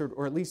unanswered,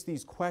 or at least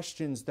these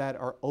questions that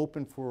are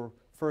open for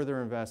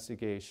further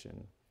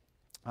investigation,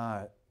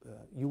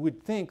 you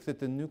would think that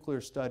the nuclear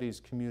studies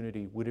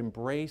community would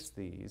embrace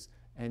these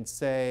and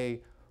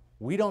say,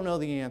 we don't know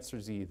the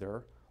answers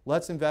either,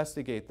 let's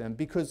investigate them,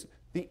 because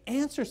the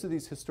answers to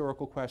these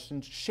historical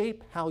questions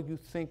shape how you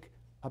think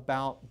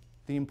about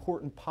the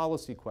important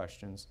policy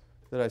questions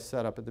that I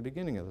set up at the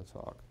beginning of the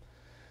talk.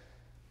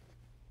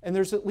 And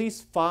there's at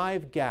least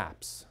 5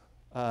 gaps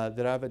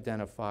that I've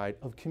identified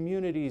of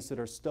communities that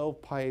are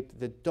stovepiped,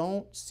 that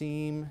don't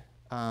seem,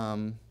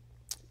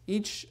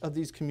 each of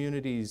these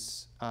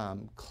communities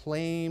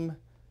claim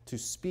to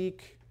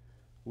speak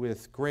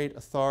with great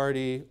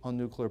authority on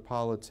nuclear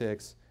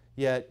politics,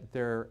 yet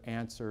their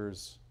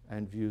answers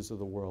and views of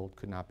the world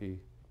could not be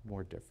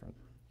more different.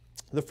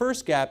 The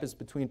first gap is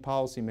between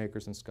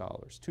policymakers and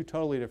scholars, 2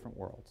 totally different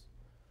worlds.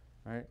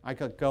 Right? I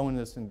could go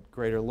into this in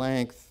greater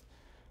length.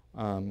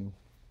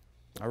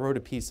 I wrote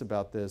a piece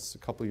about this a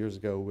couple years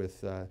ago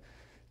with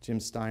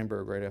Jim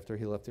Steinberg right after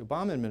he left the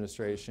Obama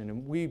administration,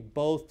 and we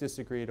both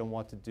disagreed on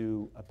what to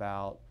do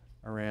about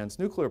Iran's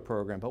nuclear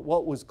program. But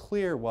what was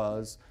clear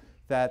was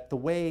that the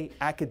way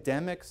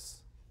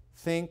academics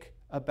think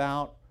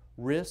about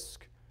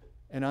risk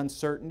and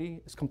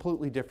uncertainty is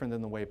completely different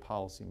than the way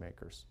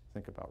policymakers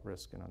think about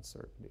risk and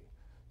uncertainty.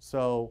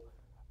 So,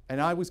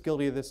 and I was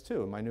guilty of this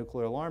too in my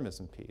nuclear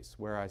alarmism piece,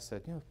 where I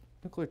said, you know,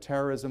 nuclear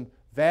terrorism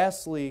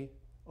vastly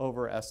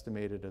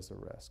overestimated as a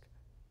risk.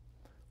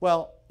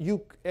 Well,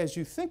 as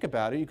you think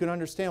about it, you can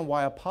understand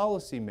why a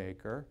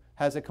policymaker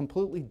has a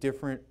completely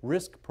different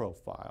risk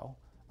profile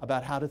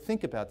about how to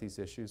think about these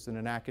issues than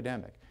an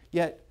academic.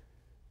 Yet,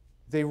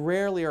 they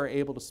rarely are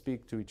able to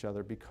speak to each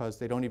other because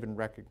they don't even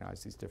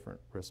recognize these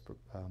different risk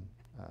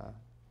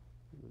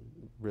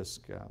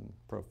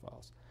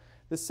profiles.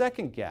 The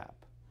second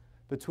gap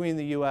between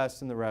the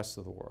US and the rest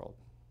of the world.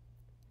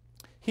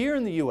 Here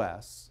in the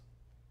US,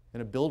 in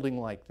a building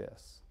like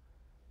this,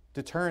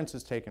 deterrence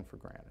is taken for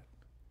granted.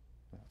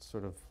 It's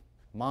sort of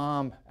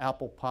mom,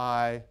 apple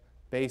pie,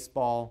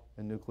 baseball,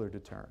 and nuclear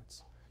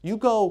deterrence. You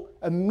go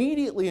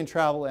immediately and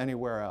travel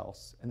anywhere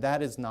else, and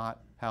that is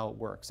not how it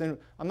works. And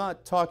I'm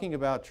not talking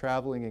about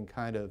traveling in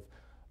kind of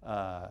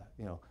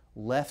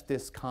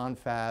leftist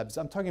confabs.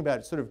 I'm talking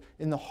about sort of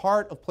in the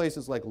heart of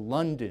places like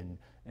London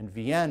and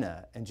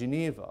Vienna and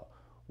Geneva,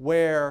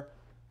 where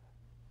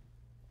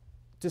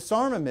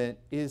disarmament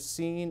is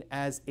seen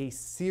as a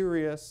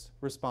serious,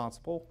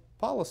 responsible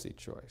policy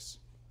choice.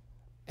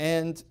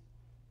 And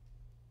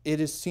it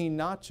is seen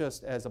not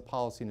just as a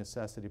policy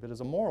necessity, but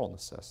as a moral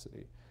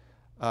necessity.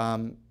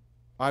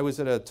 I was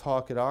at a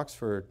talk at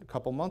Oxford a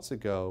couple months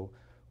ago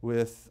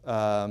with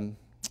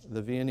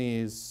the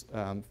Viennese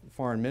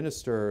foreign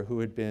minister, who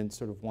had been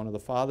sort of one of the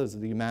fathers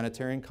of the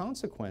humanitarian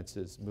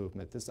consequences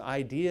movement. This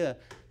idea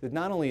that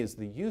not only is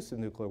the use of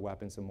nuclear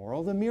weapons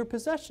immoral, the mere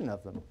possession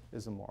of them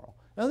is immoral.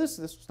 Now this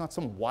was not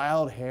some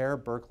wild hair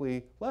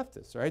Berkeley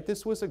leftist, right?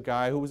 This was a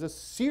guy who was a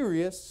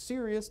serious,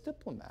 serious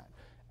diplomat.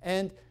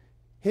 And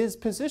his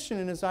position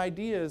and his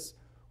ideas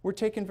were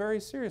taken very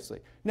seriously.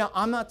 Now,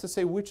 I'm not to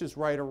say which is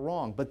right or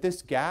wrong, but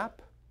this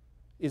gap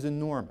is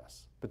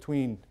enormous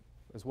between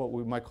is what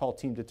we might call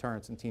team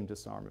deterrence and team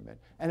disarmament.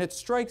 And it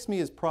strikes me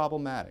as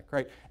problematic,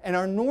 right? And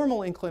our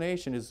normal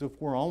inclination is,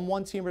 if we're on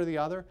one team or the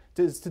other,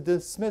 is to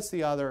dismiss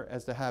the other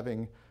as to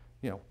having,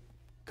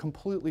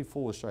 completely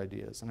foolish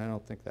ideas, and I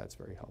don't think that's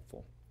very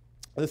helpful.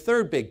 The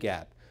third big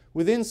gap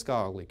within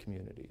scholarly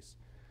communities,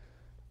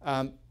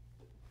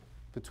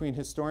 between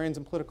historians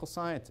and political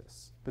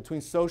scientists,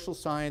 between social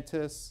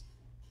scientists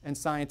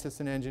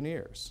and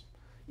engineers,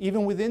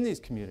 even within these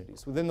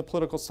communities, within the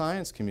political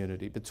science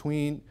community,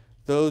 between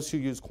those who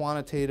use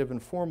quantitative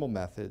and formal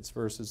methods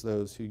versus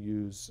those who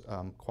use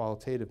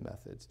qualitative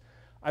methods.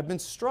 I've been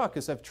struck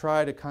as I've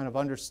tried to kind of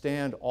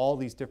understand all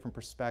these different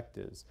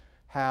perspectives,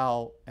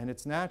 how, and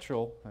it's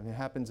natural, and it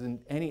happens in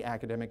any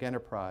academic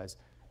enterprise,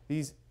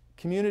 these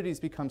communities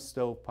become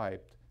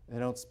stovepiped. They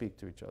don't speak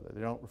to each other.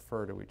 They don't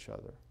refer to each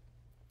other.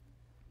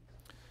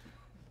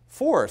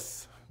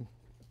 Fourth,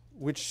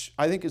 which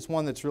I think is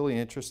one that's really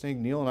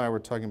interesting, Neil and I were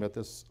talking about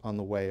this on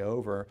the way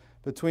over,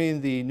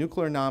 between the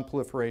nuclear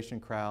nonproliferation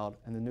crowd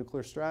and the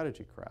nuclear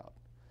strategy crowd.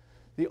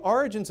 The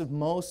origins of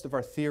most of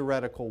our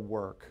theoretical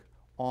work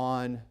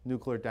on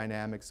nuclear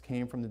dynamics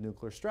came from the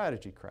nuclear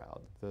strategy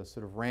crowd, the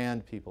sort of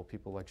RAND people,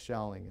 people like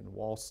Schelling and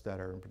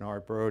Wallstetter and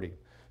Bernard Brodie.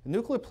 The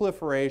nuclear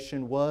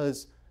proliferation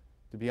was,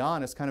 to be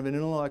honest, kind of an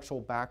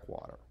intellectual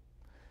backwater.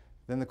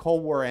 Then the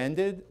Cold War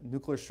ended,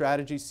 nuclear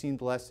strategy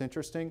seemed less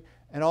interesting,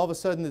 and all of a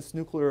sudden this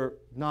nuclear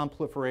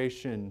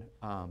nonproliferation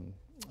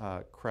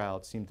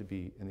crowd seemed to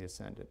be in the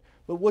ascendant.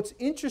 But what's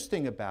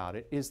interesting about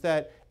it is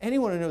that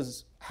anyone who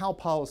knows how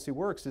policy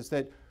works is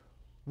that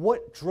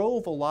what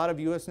drove a lot of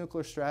US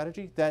nuclear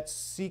strategy, that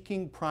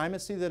seeking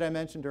primacy that I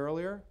mentioned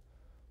earlier,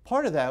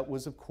 part of that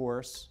was, of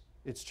course,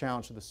 its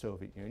challenge to the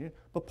Soviet Union,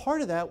 but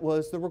part of that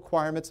was the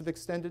requirements of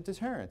extended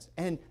deterrence.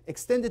 And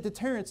extended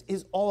deterrence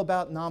is all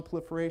about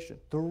non-proliferation.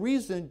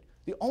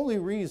 The only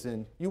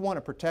reason you want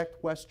to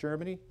protect West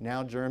Germany,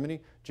 now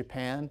Germany,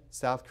 Japan,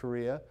 South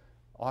Korea,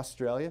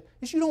 Australia,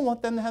 is you don't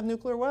want them to have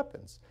nuclear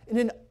weapons. In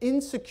an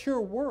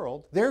insecure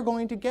world, they're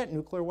going to get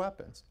nuclear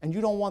weapons, and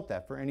you don't want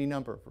that for any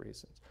number of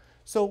reasons.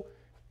 So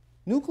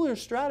nuclear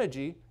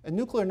strategy and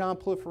nuclear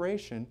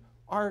non-proliferation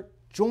are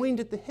joined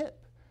at the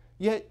hip.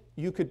 Yet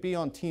you could be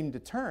on team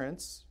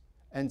deterrence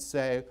and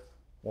say,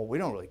 well, we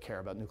don't really care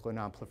about nuclear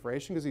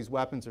non-proliferation because these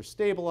weapons are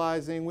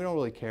stabilizing. We don't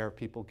really care if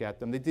people get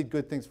them. They did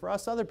good things for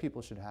us. Other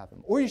people should have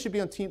them. Or you should be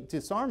on team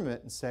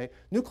disarmament and say,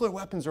 nuclear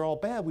weapons are all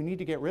bad. We need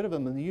to get rid of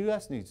them, and the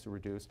U.S. needs to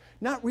reduce.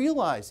 Not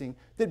realizing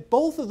that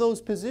both of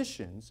those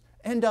positions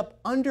end up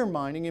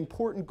undermining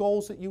important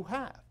goals that you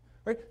have.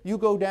 Right? You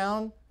go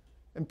down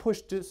and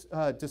push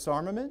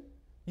disarmament,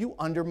 you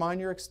undermine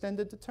your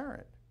extended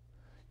deterrent.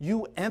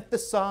 You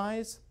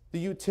emphasize the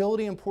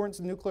utility and importance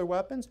of nuclear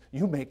weapons,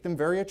 you make them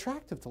very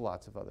attractive to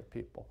lots of other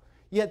people.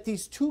 Yet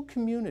these two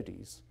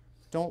communities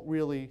don't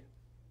really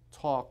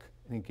talk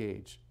and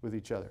engage with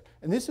each other.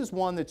 And this is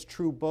one that's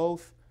true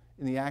both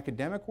in the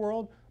academic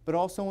world, but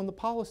also in the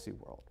policy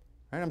world.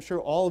 Right? I'm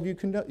sure all of you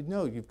can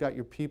know you've got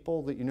your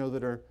people that you know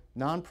that are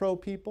non-pro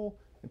people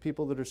and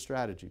people that are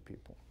strategy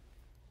people.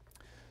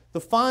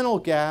 The final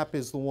gap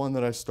is the one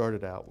that I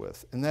started out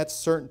with, and that's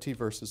certainty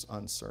versus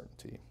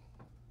uncertainty.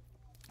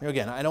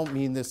 Again, I don't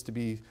mean this to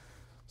be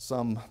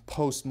some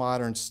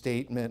postmodern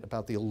statement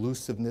about the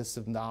elusiveness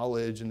of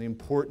knowledge and the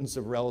importance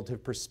of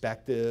relative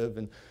perspective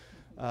and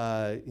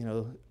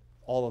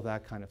all of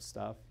that kind of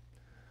stuff.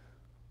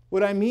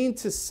 What I mean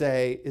to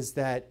say is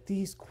that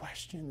these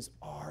questions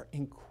are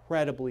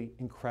incredibly,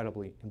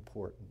 incredibly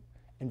important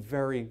and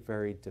very,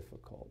 very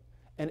difficult.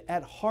 And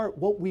at heart,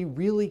 what we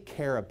really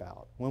care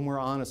about when we're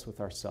honest with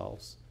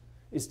ourselves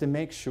is to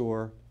make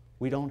sure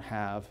we don't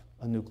have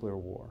a nuclear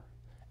war.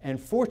 And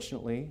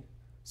fortunately,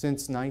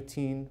 since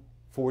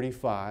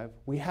 1945,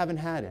 we haven't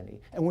had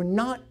any. And we're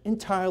not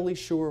entirely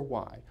sure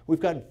why. We've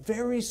got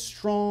very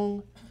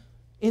strong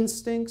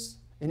instincts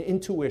and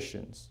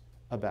intuitions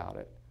about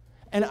it.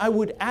 And I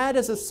would add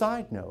as a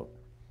side note,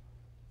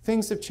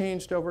 things have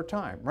changed over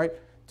time, right?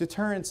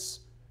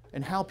 Deterrence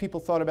and how people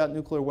thought about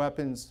nuclear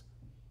weapons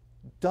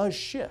does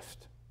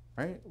shift,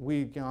 right?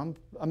 I'm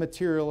a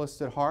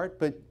materialist at heart,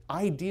 but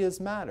ideas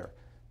matter.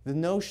 The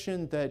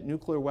notion that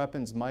nuclear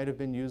weapons might have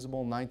been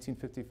usable in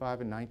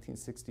 1955 and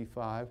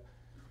 1965,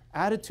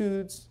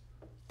 attitudes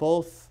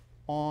both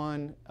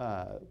on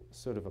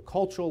sort of a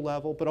cultural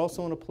level, but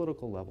also on a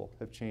political level,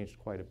 have changed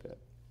quite a bit.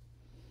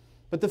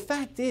 But the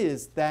fact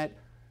is that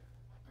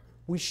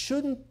we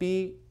shouldn't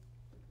be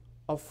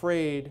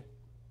afraid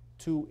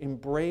to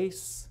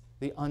embrace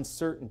the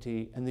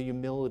uncertainty and the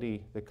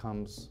humility that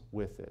comes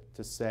with it,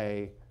 to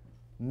say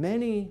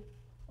many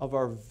of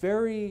our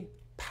very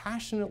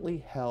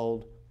passionately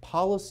held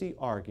policy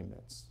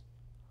arguments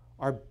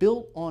are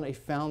built on a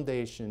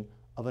foundation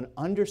of an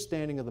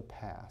understanding of the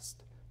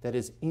past that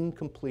is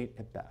incomplete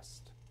at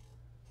best.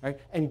 Right?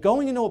 And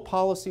going into a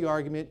policy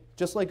argument,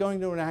 just like going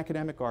into an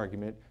academic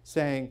argument,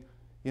 saying,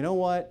 you know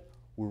what,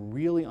 we're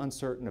really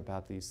uncertain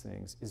about these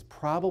things, is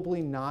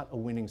probably not a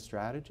winning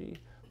strategy.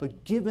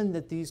 But given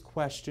that these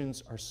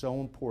questions are so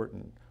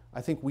important,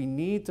 I think we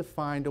need to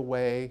find a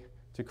way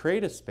to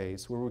create a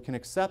space where we can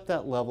accept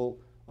that level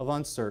of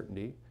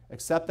uncertainty,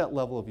 accept that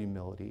level of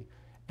humility,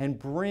 and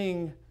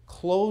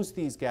close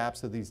these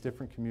gaps of these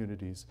different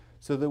communities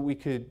so that we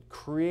could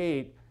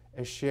create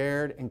a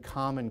shared and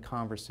common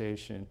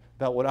conversation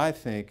about what I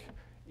think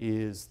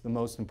is the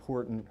most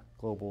important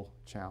global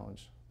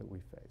challenge that we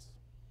face.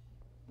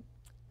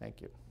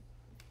 Thank you.